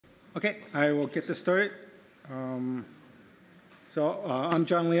Okay, I will get this started. I'm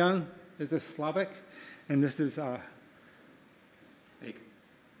John Leung. This is Slavic, and this is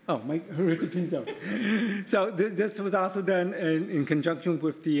Mike Rizzo. So this was also done in conjunction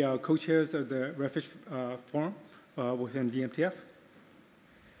with the co-chairs of the Redfish forum within DMTF.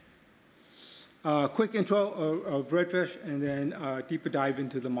 Quick intro of Redfish, and then deeper dive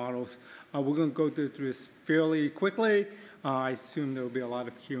into the models. We're going to go through this fairly quickly. I assume there will be a lot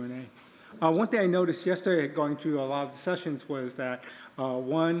of Q&A. One thing I noticed yesterday going through a lot of the sessions was that,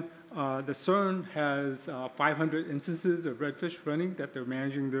 the CERN has 500 instances of Redfish running that they're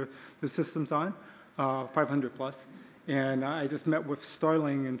managing the systems on, 500 plus. And I just met with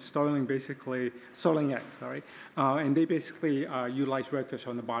Starling, and StarlingX, sorry. And they basically utilize Redfish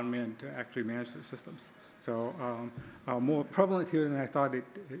on the bottom end to actually manage their systems. So more prevalent here than I thought it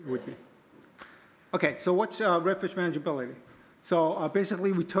would be. Okay, so what's Redfish manageability? So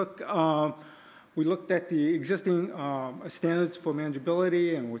basically we looked at the existing standards for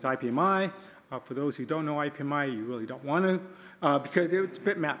manageability, and with IPMI. For those who don't know IPMI, you really don't want to, because it's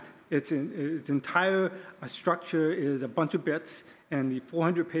bitmapped. Its entire structure is a bunch of bits, and the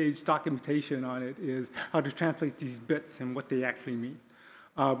 400-page documentation on it is how to translate these bits and what they actually mean.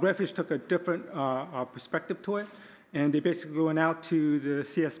 Redfish took a different perspective to it, and they basically went out to the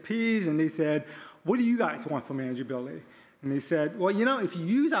CSPs and they said, what do you guys want for manageability? And they said, well, you know, if you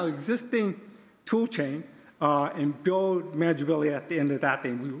use our existing toolchain and build manageability at the end of that,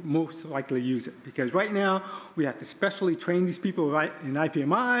 then we will most likely use it. Because right now, we have to specially train these people in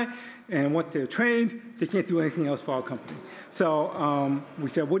IPMI, and once they're trained, they can't do anything else for our company. So we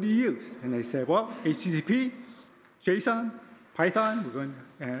said, what do you use? And they said, well, HTTP, JSON, Python,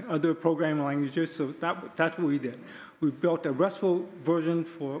 and other programming languages. So that's what we did. We built a RESTful version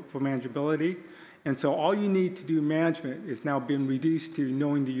for manageability. And so all you need to do management is now been reduced to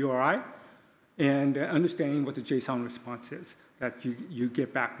knowing the URI and understanding what the JSON response is that you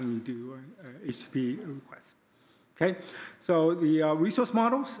get back when you do HTTP requests. Okay, so the resource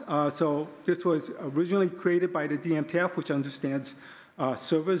models. So this was originally created by the DMTF, which understands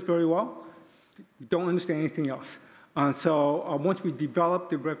servers very well. We don't understand anything else. So once we developed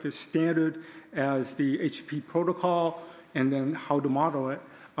the Redfish standard as the HTTP protocol and then how to model it,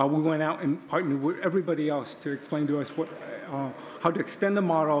 we went out and partnered with everybody else to explain to us how to extend the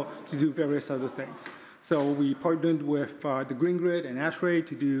model to do various other things. So we partnered with the Green Grid and AshRay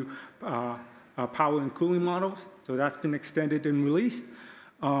to do power and cooling models. So that's been extended and released.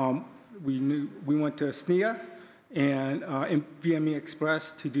 We went to SNIA and VME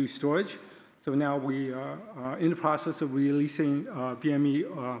Express to do storage. So now we are in the process of releasing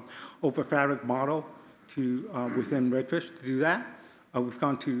VME over Fabric model to within Redfish to do that. We've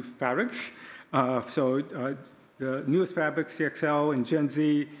gone to fabrics. The newest fabrics, CXL and Gen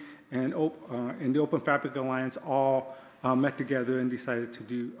Z, and the Open Fabric Alliance all met together and decided to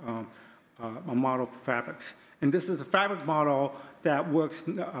do a model for fabrics. And this is a fabric model that works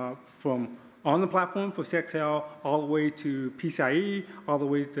from on the platform for CXL all the way to PCIe, all the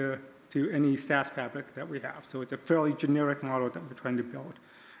way to any SaaS fabric that we have. So it's a fairly generic model that we're trying to build.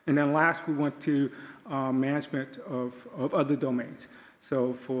 And then last, we went to management of other domains.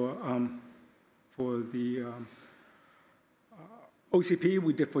 So for the OCP,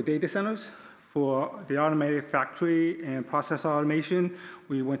 we did for data centers. For the automated factory and process automation,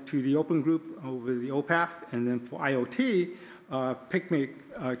 we went to the open group over the OPAF. And then for IoT,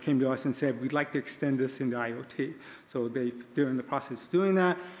 PicMake came to us and said, we'd like to extend this into IoT. So they're in the process of doing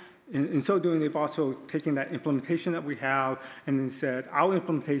that. In so doing, they've also taken that implementation that we have and then said, our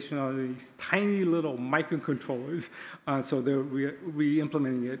implementation are these tiny little microcontrollers. So they're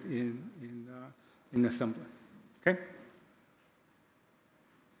re-implementing it in assembly. Okay?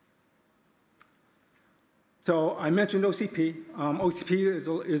 So I mentioned OCP.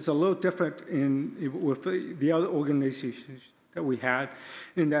 OCP is a little different with the other organizations that we had,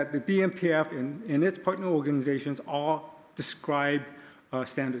 in that the DMTF and its partner organizations all describe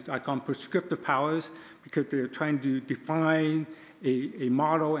standards. I call them prescriptive powers because they're trying to define a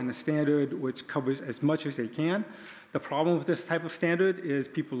model and a standard which covers as much as they can. The problem with this type of standard is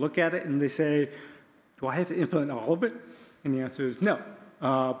people look at it and they say, do I have to implement all of it? And the answer is no.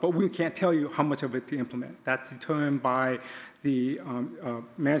 But we can't tell you how much of it to implement. That's determined by the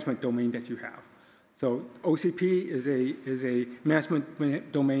management domain that you have. So OCP is a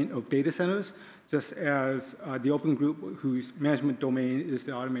management domain of data centers, just as the open group whose management domain is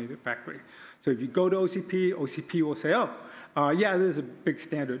the automated factory. So if you go to OCP, OCP will say, oh, yeah, there's a big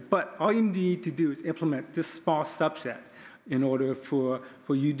standard, but all you need to do is implement this small subset in order for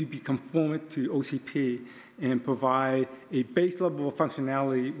you to be conformant to OCP and provide a base level of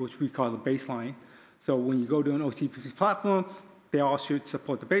functionality, which we call the baseline. So when you go to an OCP platform, they all should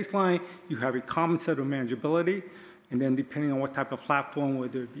support the baseline. You have a common set of manageability, and then depending on what type of platform,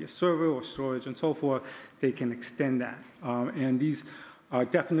 whether it be a server or storage and so forth, they can extend that. And these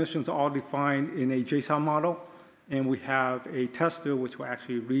definitions are all defined in a JSON model, and we have a tester which will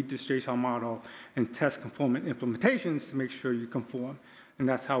actually read this JSON model and test conformant implementations to make sure you conform. And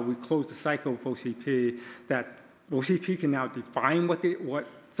that's how we close the cycle of OCP, that OCP can now define what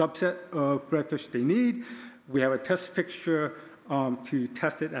subset of Redfish they need. We have a test fixture to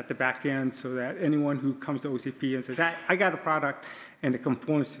test it at the back end so that anyone who comes to OCP and says, I got a product and it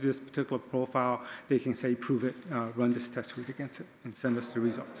conforms to this particular profile, they can say, prove it, run this test suite against it, and send us the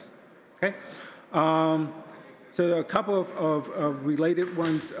results. Okay? So there are a couple of related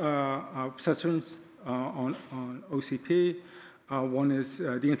ones, sessions on OCP. One is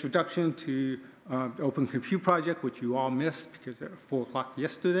the introduction to the Open Compute project, which you all missed because at 4 o'clock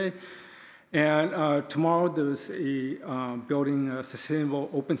yesterday. And tomorrow there's a building a sustainable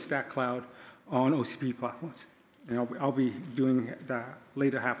OpenStack cloud on OCP platforms. And I'll be doing the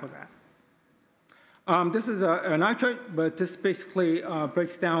later half of that. This is an eye chart, but this basically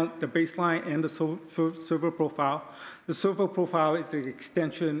breaks down the baseline and the server profile. The server profile is an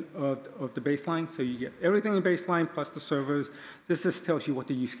extension of the baseline, so you get everything in baseline plus the servers. This just tells you what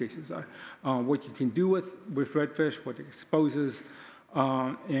the use cases are, what you can do with Redfish, what it exposes,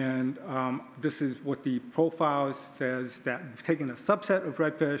 and this is what the profile says, that we've taken a subset of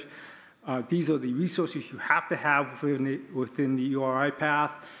Redfish. These are the resources you have to have within the URI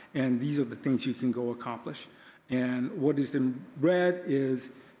path, and these are the things you can go accomplish. And what is in red is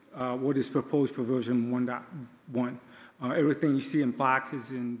what is proposed for version 1.1. Everything you see in black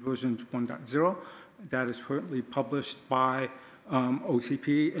is in version 1.0. That is currently published by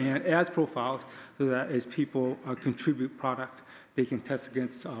OCP and as profiles, so that as people contribute product, they can test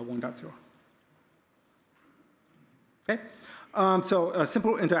against 1.0. Okay? So a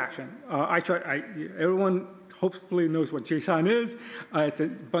simple interaction. Everyone hopefully knows what JSON is. It's a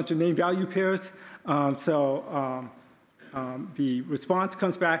bunch of name value pairs. The response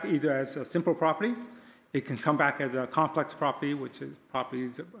comes back either as a simple property. It can come back as a complex property, which is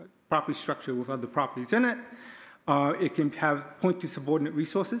property structure with other properties in it. It can point to subordinate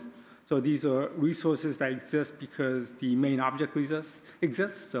resources. So these are resources that exist because the main object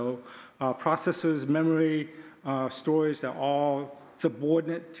exists. So processors, memory, storage, they're all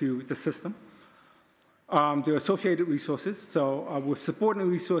subordinate to the system. They're associated resources. So with subordinate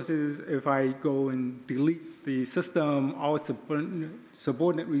resources, if I go and delete the system, all its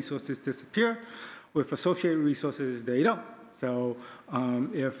subordinate resources disappear. With associated resources, they don't. So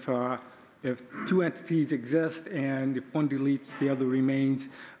if two entities exist and if one deletes, the other remains,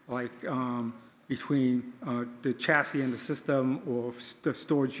 like between the chassis and the system or the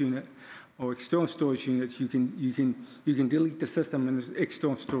storage unit or external storage units, you can delete the system and the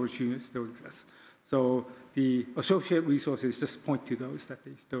external storage unit still exists. So the associated resources just point to those that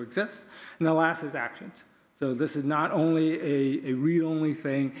they still exist. And the last is actions. So this is not only a read-only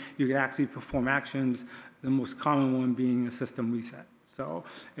thing, you can actually perform actions, the most common one being a system reset. So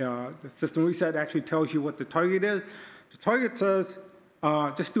the system reset actually tells you what the target is. The target says,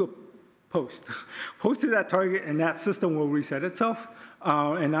 just do a post. Post to that target and that system will reset itself.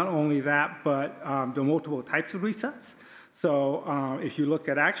 And not only that, but there are multiple types of resets. So if you look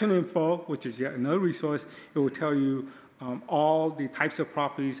at action info, which is yet another resource, it will tell you all the types of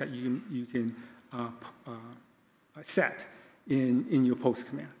properties that you can set in your post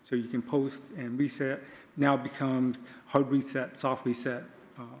command. So you can post and reset. Now becomes hard reset, soft reset,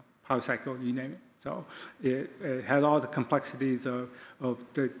 power cycle, you name it. So it has all the complexities of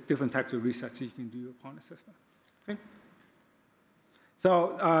the different types of resets that you can do upon a system. Okay?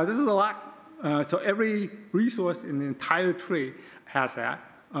 So this is a lot. So every resource in the entire tree has that.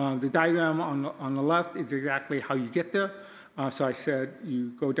 The diagram on the left is exactly how you get there. So I said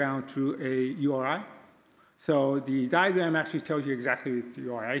you go down through a URI. So the diagram actually tells you exactly what the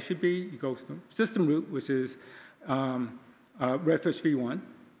URI should be. You go to system root, which is Redfish v1.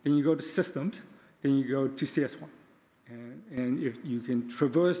 Then you go to systems. Then you go to CS1. And if you can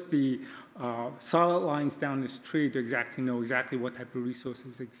traverse the solid lines down this tree to know exactly what type of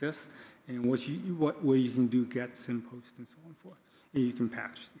resources exist and where you can do gets and posts and so on and forth. And you can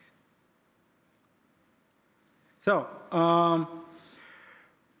patch these. So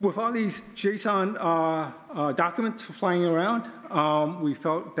with all these JSON documents flying around, we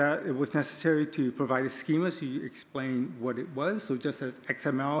felt that it was necessary to provide a schema so you explain what it was. So just as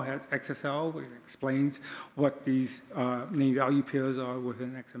XML has XSL, it explains what these name value pairs are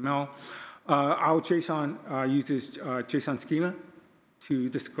within XML. Our JSON uses JSON schema to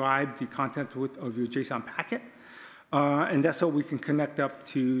describe the content of your JSON packet. And that's how we can connect up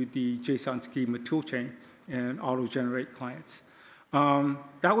to the JSON schema toolchain and auto-generate clients.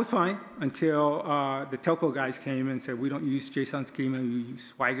 That was fine until the telco guys came and said, we don't use JSON schema, we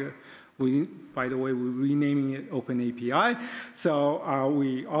use Swagger. By the way, we're renaming it Open API. So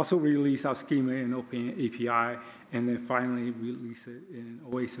we also release our schema in Open API, and then finally release it in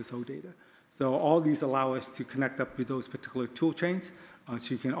Oasis OData. So all these allow us to connect up with those particular tool chains,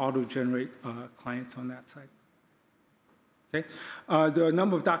 so you can auto-generate clients on that side. Okay. There are a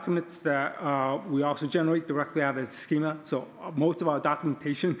number of documents that we also generate directly out of the schema. So most of our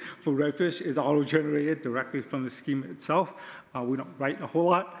documentation for Redfish is auto-generated directly from the schema itself. We don't write a whole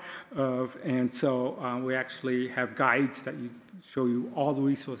lot. And so we actually have guides that show you all the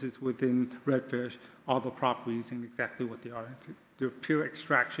resources within Redfish, all the properties, and exactly what they are. They're pure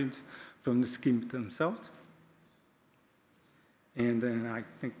extractions from the schema themselves. And then I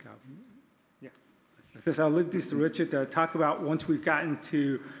think, I'll leave this to Richard to talk about once we've gotten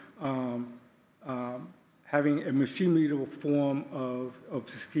to having a machine-readable form of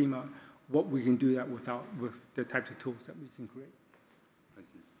the schema, what we can do that with the types of tools that we can create. Thank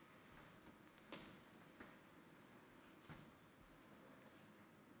you.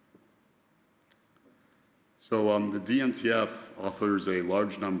 So the DMTF offers a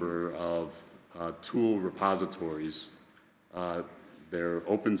large number of tool repositories. They're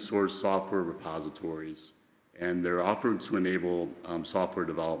open source software repositories, and they're offered to enable software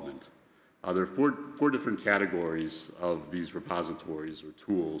development. There are four different categories of these repositories or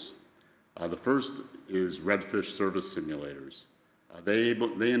tools. The first is Redfish service simulators. They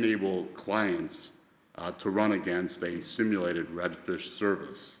enable clients to run against a simulated Redfish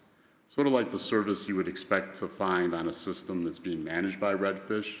service, sort of like the service you would expect to find on a system that's being managed by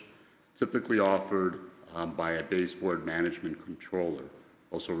Redfish, typically offered by a baseboard management controller,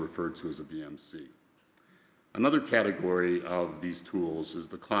 also referred to as a BMC. Another category of these tools is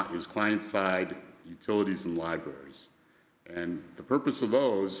client-side utilities and libraries. And the purpose of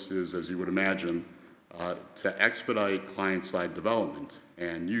those is, as you would imagine, to expedite client-side development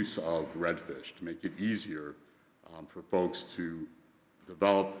and use of Redfish to make it easier for folks to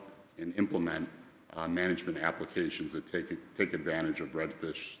develop and implement management applications that take advantage of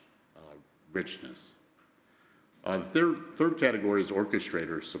Redfish richness. The third category is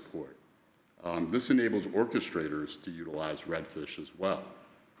orchestrator support. This enables orchestrators to utilize Redfish as well.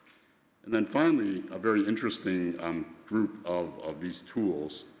 And then finally, a very interesting group of these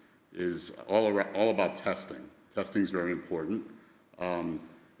tools is all about testing. Testing is very important, and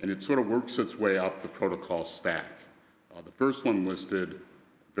it sort of works its way up the protocol stack. The first one listed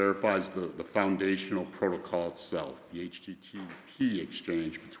verifies the foundational protocol itself, the HTTP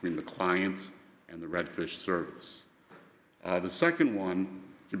exchange between the client and the Redfish service. The second one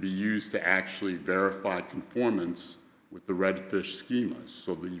can be used to actually verify conformance with the Redfish schemas.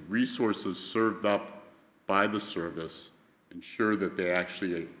 So the resources served up by the service ensure that they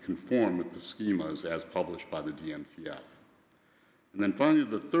actually conform with the schemas as published by the DMTF. And then finally,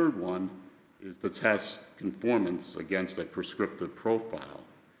 the third one is to test conformance against a prescriptive profile.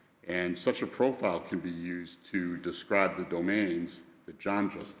 And such a profile can be used to describe the domains that John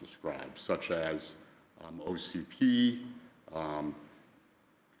just described, such as OCP,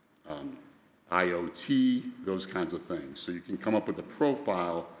 IoT, those kinds of things. So you can come up with a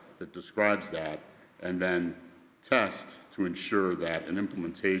profile that describes that and then test to ensure that an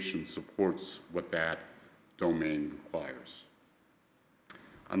implementation supports what that domain requires.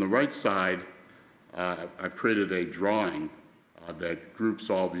 On the right side, I've created a drawing that groups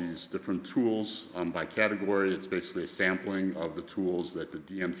all these different tools by category. It's basically a sampling of the tools that the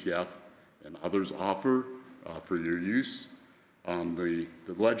DMTF and others offer for your use. The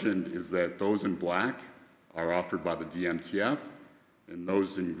legend is that those in black are offered by the DMTF, and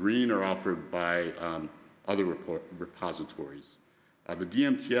those in green are offered by other repositories. The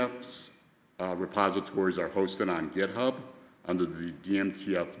DMTF's repositories are hosted on GitHub under the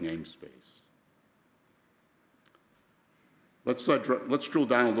DMTF namespace. Let's drill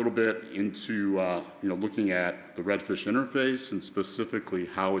down a little bit into looking at the Redfish interface and specifically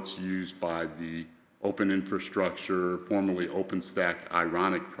how it's used by the Open Infrastructure, formerly OpenStack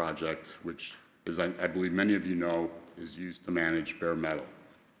Ironic project, which is, I believe many of you know, is used to manage bare metal.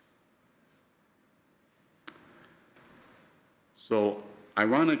 So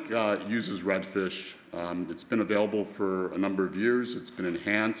Ironic uses Redfish. It's been available for a number of years. It's been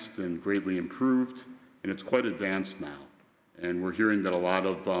enhanced and greatly improved, and it's quite advanced now. And we're hearing that a lot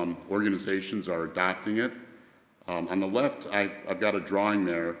of organizations are adopting it. On the left, I've got a drawing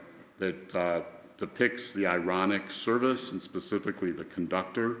there that depicts the ironic service and specifically the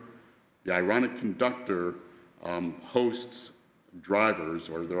conductor. The ironic conductor hosts drivers,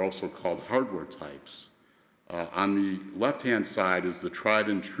 or they're also called hardware types. On the left-hand side is the tried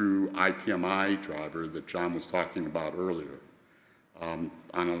and true IPMI driver that John was talking about earlier. On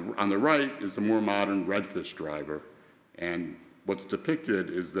the right is the more modern Redfish driver. And what's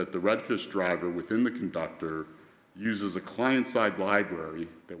depicted is that the Redfish driver within the conductor uses a client-side library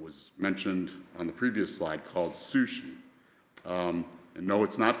that was mentioned on the previous slide called Sushi. And no,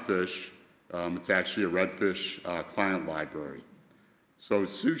 it's not fish. It's actually a Redfish client library. So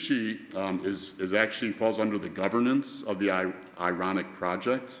Sushi is actually falls under the governance of the Ironic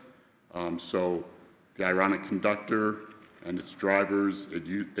project. So the Ironic conductor and its drivers,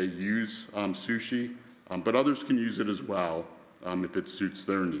 they use Sushi, but others can use it as well if it suits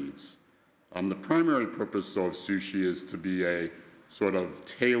their needs. The primary purpose of Sushi is to be a sort of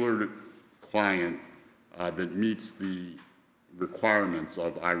tailored client that meets the requirements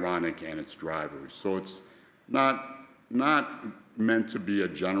of Ironic and its drivers. So it's not meant to be a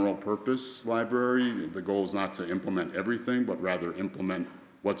general purpose library. The goal is not to implement everything, but rather implement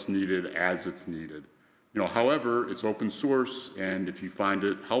what's needed as it's needed. However, it's open source, and if you find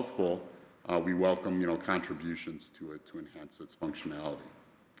it helpful, we welcome, contributions to it to enhance its functionality.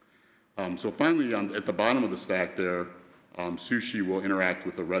 So finally, at the bottom of the stack there, Sushi will interact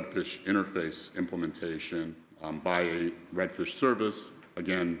with the Redfish interface implementation by a Redfish service,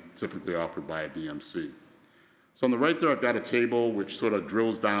 again, typically offered by a BMC. So on the right there, I've got a table which sort of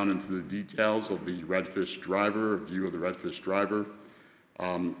drills down into the details of the Redfish driver, a view of the Redfish driver.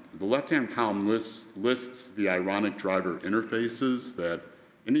 The left-hand column lists the Ironic driver interfaces that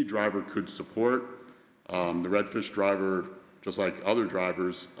any driver could support. The Redfish driver, just like other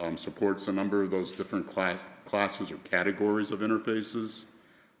drivers, supports a number of those different classes or categories of interfaces.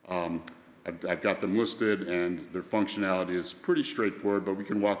 I've got them listed, and their functionality is pretty straightforward, but we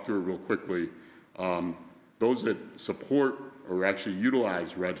can walk through it real quickly. Those that support or actually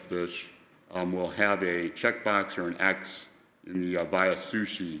utilize Redfish will have a checkbox or an X in the via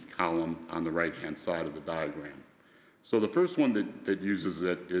Sushi column on the right-hand side of the diagram. So the first one that uses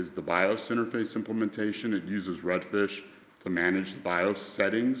it is the BIOS interface implementation. It uses Redfish to manage the BIOS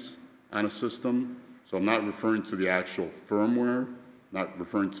settings on a system. So I'm not referring to the actual firmware, not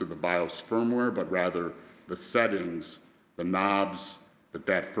referring to the BIOS firmware, but rather the settings, the knobs that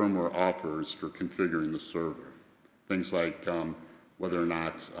firmware offers for configuring the server. Things like whether or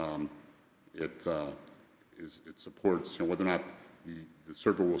not it supports, whether or not the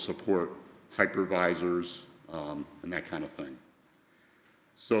server will support hypervisors and that kind of thing.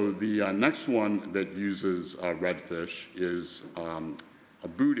 So the next one that uses Redfish is a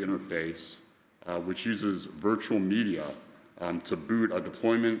boot interface, which uses virtual media to boot a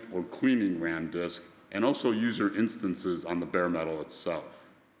deployment or cleaning RAM disk, and also user instances on the bare metal itself.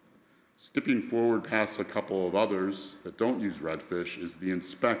 Skipping forward past a couple of others that don't use Redfish is the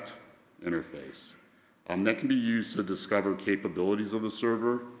inspect interface. That can be used to discover capabilities of the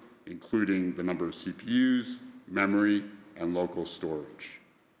server, including the number of CPUs, memory, and local storage.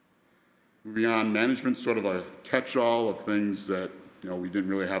 Moving on, management's sort of a catch-all of things that we didn't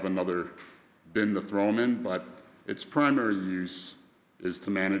really have another bin to throw them in, but its primary use is to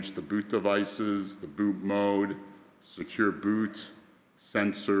manage the boot devices, the boot mode, secure boot,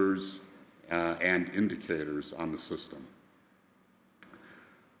 sensors, and indicators on the system.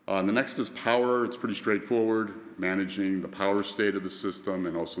 The next is power. It's pretty straightforward, managing the power state of the system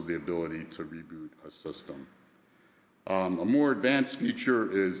and also the ability to reboot a system. A more advanced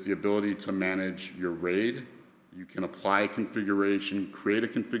feature is the ability to manage your RAID. You can apply a configuration, create a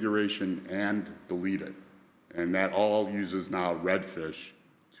configuration, and delete it. And that all uses now Redfish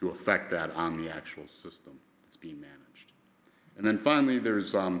to affect that on the actual system that's being managed. And then finally,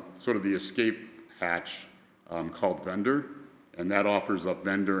 there's sort of the escape hatch called vendor, and that offers up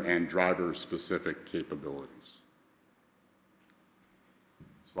vendor and driver-specific capabilities.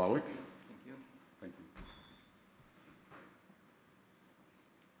 Slawik? Thank you. Thank you.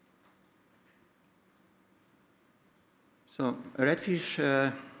 So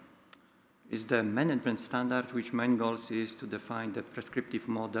Redfish is the management standard which main goals is to define the prescriptive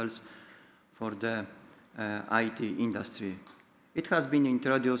models for the IT industry. It has been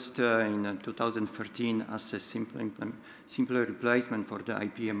introduced in 2013 as a simpler replacement for the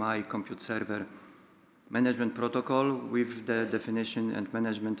IPMI compute server management protocol with the definition and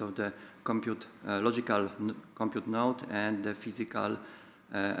management of the logical compute node and the physical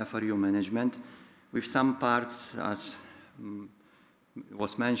FRU management, with some parts, as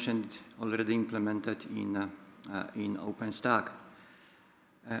was mentioned, already implemented in OpenStack.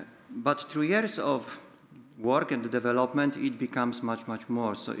 But through years of work and development, it becomes much, much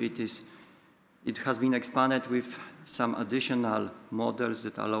more. So it has been expanded with some additional models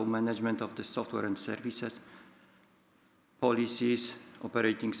that allow management of the software and services, policies,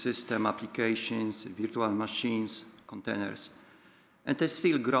 operating system, applications, virtual machines, containers. And it's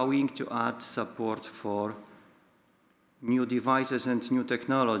still growing to add support for new devices and new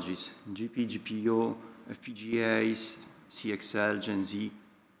technologies, GPU, FPGAs, CXL, Gen Z,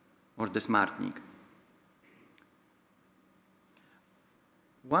 or the SmartNIC.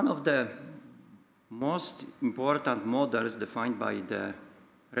 One of the most important models defined by the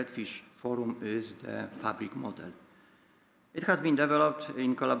Redfish forum is the fabric model. It has been developed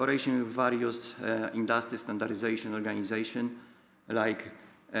in collaboration with various industry standardization organizations like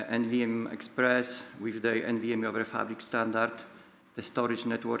NVM Express with the NVMe over Fabric standard, the Storage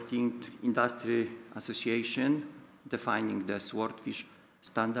Networking Industry Association defining the Swordfish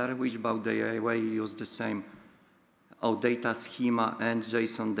standard, which by the way use the same OData schema and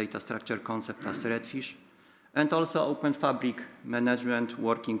JSON data structure concept as Redfish, and also Open Fabric Management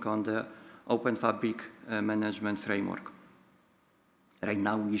working on the Open Fabric Management framework. Right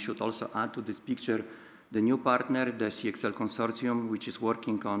now, we should also add to this picture the new partner, the CXL Consortium, which is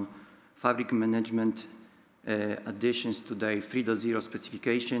working on fabric management additions to the 3.0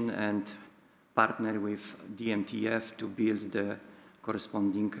 specification and partner with DMTF to build the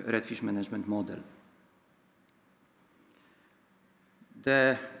corresponding Redfish management model.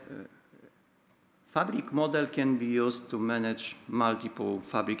 The fabric model can be used to manage multiple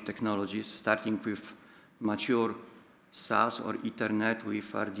fabric technologies, starting with mature SAS or Ethernet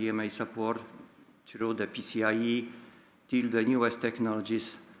with RDMA support through the PCIe till the newest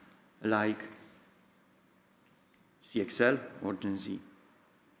technologies like CXL or Gen Z.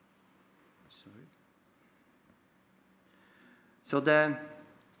 Sorry. So the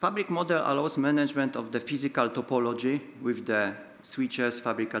fabric model allows management of the physical topology with the switches,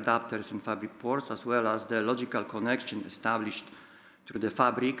 fabric adapters, and fabric ports, as well as the logical connection established through the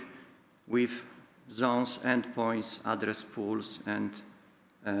fabric with zones, endpoints, address pools, and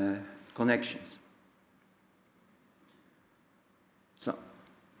connections. So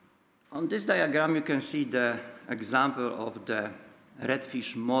on this diagram, you can see the example of the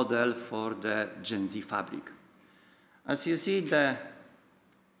Redfish model for the Gen Z fabric. As you see, the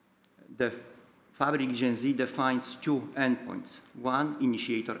fabric Gen Z defines two endpoints. One,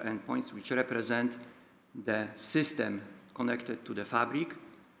 initiator endpoints, which represent the system connected to the fabric,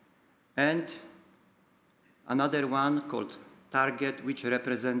 and another one called target, which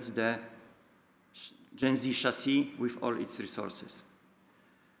represents the Gen Z chassis with all its resources.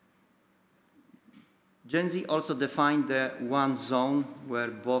 Gen Z also defined the one zone where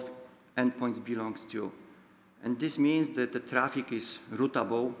both endpoints belong to. And this means that the traffic is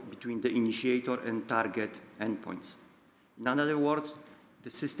routable between the initiator and target endpoints. In other words, the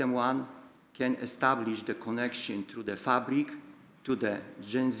system one can establish the connection through the fabric to the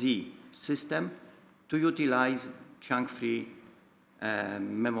Gen Z system to utilize chunk-free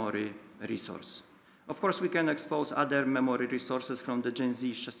memory resource. Of course, we can expose other memory resources from the Gen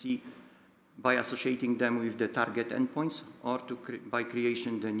Z chassis by associating them with the target endpoints or by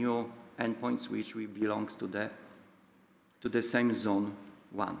creation the new endpoints which belongs to the same zone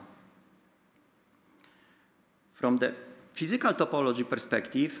one. From the physical topology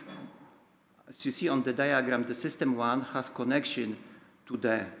perspective, as you see on the diagram, the system one has connection to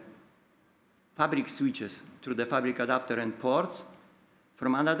the fabric switches through the fabric adapter and ports.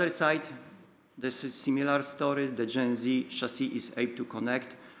 From another side, there's a similar story. The Gen Z chassis is able to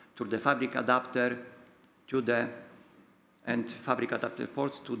connect through the fabric adapter and fabric adapter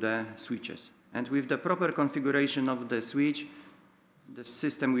ports to the switches. And with the proper configuration of the switch, the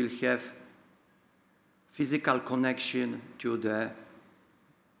system will have physical connection to the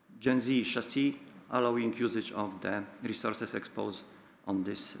Gen Z chassis, allowing usage of the resources exposed on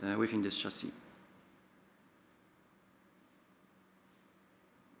this, within this chassis.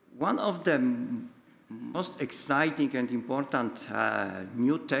 One of the most exciting and important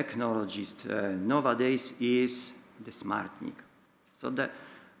new technologies nowadays is the SmartNIC. So the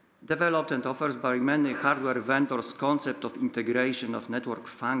developed and offers by many hardware vendors concept of integration of network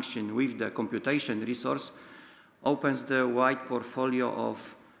function with the computation resource opens the wide portfolio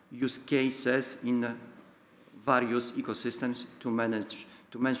of use cases in various ecosystems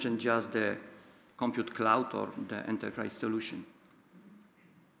to mention just the compute cloud or the enterprise solution.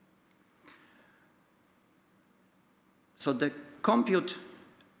 So the compute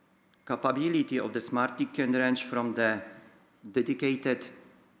capability of the SmartNIC can range from the dedicated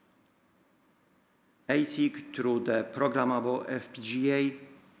ASIC through the programmable FPGA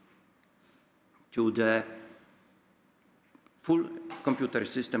to the full computer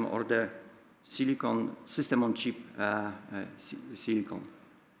system or the silicon system on chip silicon.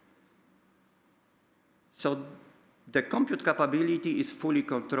 So the compute capability is fully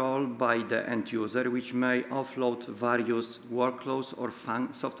controlled by the end user, which may offload various workloads or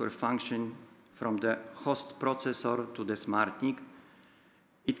software function from the host processor to the SmartNIC.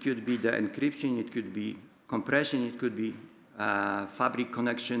 It could be the encryption, it could be compression, it could be fabric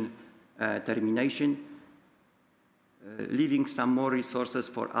connection termination, leaving some more resources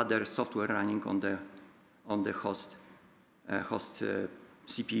for other software running on the host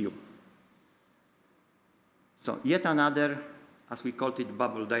CPU. So yet another, as we called it,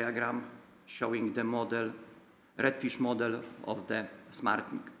 bubble diagram, showing the model, Redfish model of the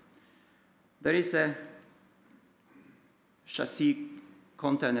SmartNIC. There is a chassis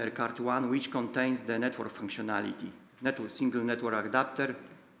container card 1, which contains the network functionality, single network adapter,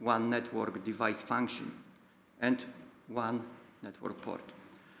 one network device function, and one network port.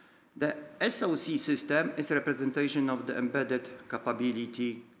 The SoC system is a representation of the embedded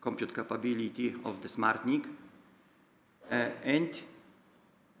capability, compute capability of the SmartNIC, and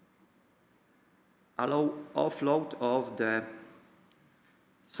allow offload of the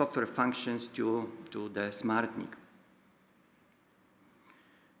software functions to the SmartNIC.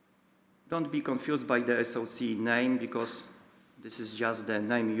 Don't be confused by the SoC name, because this is just the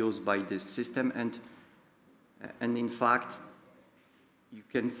name used by this system, and in fact, you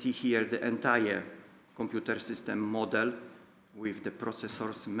can see here the entire computer system model with the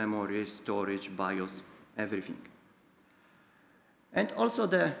processors, memory, storage, BIOS, everything. And also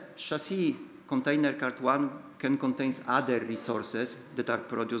the chassis container card 1 can contain other resources that are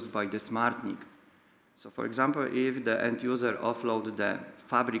produced by the SmartNIC. So for example, if the end user offload the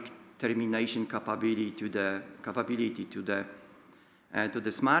fabric termination capability to the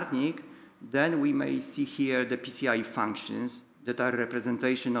SmartNIC, then we may see here the PCI functions that are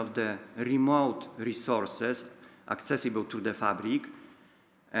representation of the remote resources accessible to the fabric,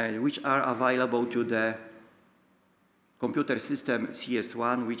 which are available to the computer system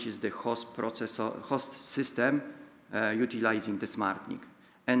CS1, which is the host system utilizing the SmartNIC.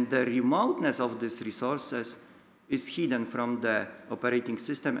 And the remoteness of these resources is hidden from the operating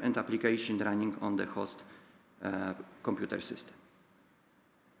system and application running on the host computer system.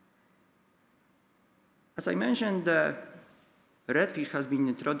 As I mentioned, the Redfish has been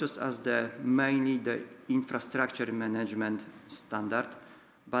introduced as mainly the infrastructure management standard,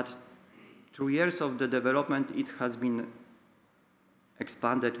 but through years of the development, it has been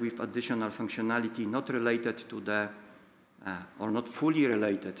expanded with additional functionality not related to the, or not fully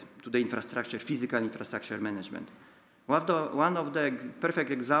related to the infrastructure, physical infrastructure management. One of the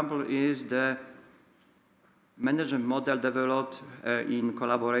perfect example is the management model developed in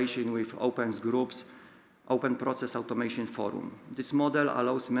collaboration with Open Group's Open Process Automation Forum. This model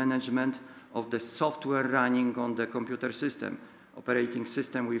allows management of the software running on the computer system, operating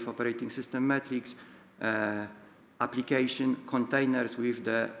system with operating system metrics, application containers with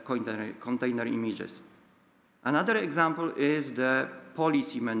the container images. Another example is the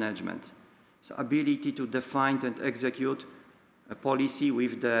policy management. So ability to define and execute a policy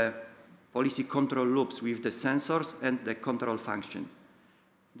with the policy control loops with the sensors and the control function.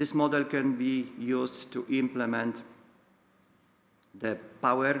 This model can be used to implement the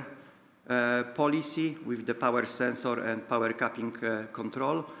power policy with the power sensor and power capping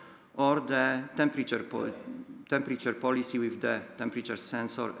control, or the temperature policy with the temperature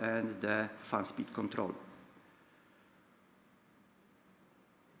sensor and the fan speed control.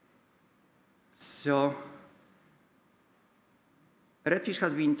 So Redfish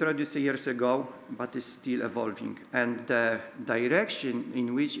has been introduced years ago, but is still evolving. And the direction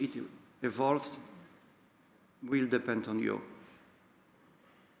in which it evolves will depend on you.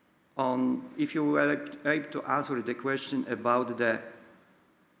 If you were able to answer the question about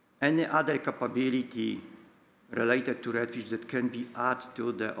any other capability related to Redfish that can be added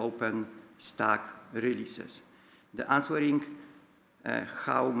to the open stack releases. The answering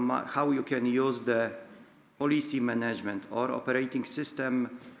how you can use the policy management or operating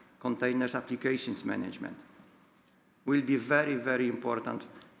system containers applications management will be very, very important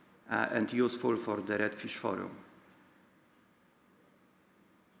and useful for the Redfish forum.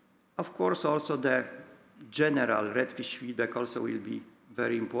 Of course, also the general Redfish feedback also will be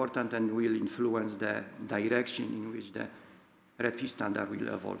very important and will influence the direction in which the Redfish standard will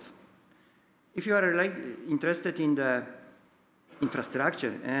evolve. If you are interested in the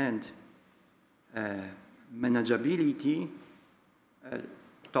infrastructure and manageability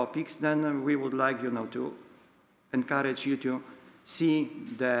topics, then we would like to encourage you to see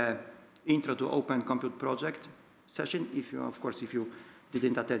the Intro to Open Compute project session, if you, of course, if you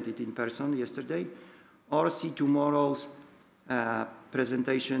didn't attend it in person yesterday, or see tomorrow's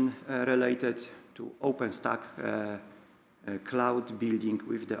presentation related to OpenStack cloud building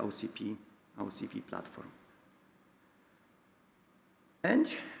with the OCP platform. And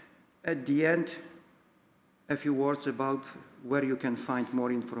at the end, a few words about where you can find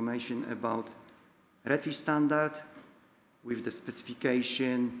more information about Redfish standard with the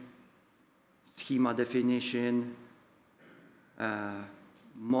specification, schema definition,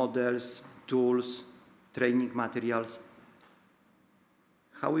 models, tools, training materials,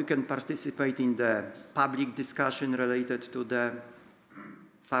 how you can participate in the public discussion related to the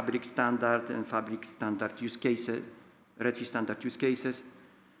Fabric standard and Fabric standard use cases, Redfish standard use cases,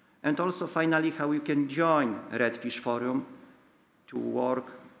 and also finally how you can join Redfish forum to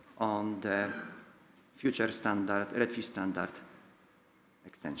work on the future standard, Redfish standard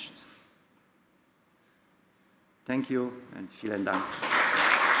extensions. Thank you and vielen Dank.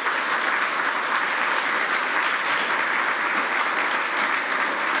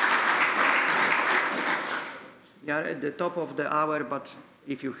 We are at the top of the hour, but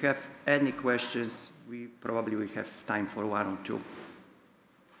if you have any questions, we probably will have time for one or two.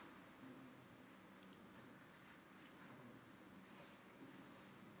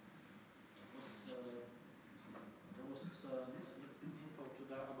 There was info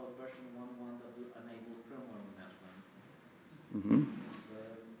today about version 1.1 that will enable firmware management. Mm-hmm.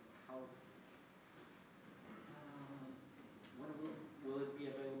 Will it be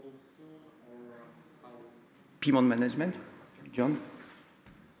available soon, or how? Pimon management, John?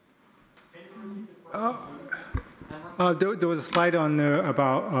 There was a slide on there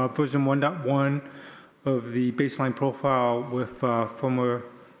about version 1.1 of the baseline profile with firmware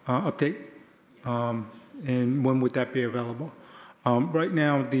update, and when would that be available? Right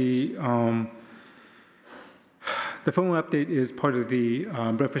now, the firmware update is part of the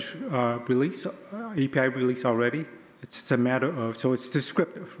Redfish release, API release already. It's a matter of, so it's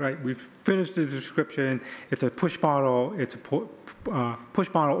descriptive, right? We've finished the description. It's a push model. It's a push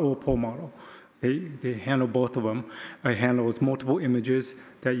model or pull model. They handle both of them. It handles multiple images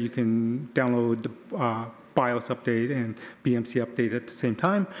that you can download the BIOS update and BMC update at the same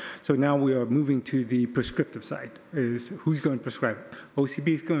time. So now we are moving to the prescriptive side, is who's going to prescribe it. OCP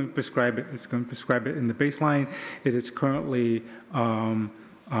is going to prescribe it. It's going to prescribe it in the baseline. It is currently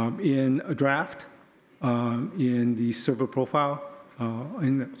in a draft in the server profile,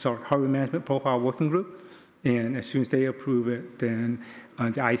 hardware management profile working group. And as soon as they approve it, then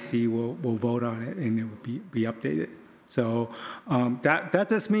the IC will vote on it and it will be updated. So that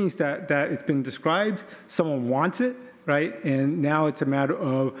just means that it's been described, someone wants it, right? And now it's a matter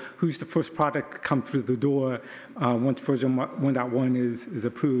of who's the first product to come through the door once version 1.1 is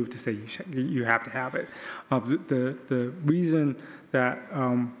approved to say you have to have it. The reason that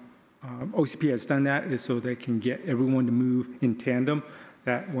OCP has done that is so they can get everyone to move in tandem,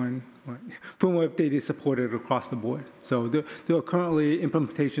 that when firmware update is supported across the board. So there are currently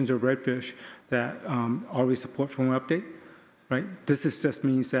implementations of Redfish that already support firmware update, right? This just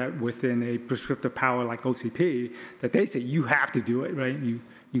means that within a prescriptive power like OCP, that they say you have to do it, right?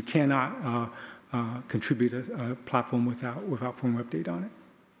 You cannot contribute a platform without firmware update on it.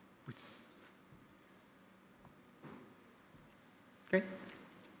 Okay.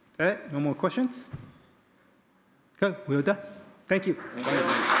 Is that it? No more questions? Good. We're done. Thank you.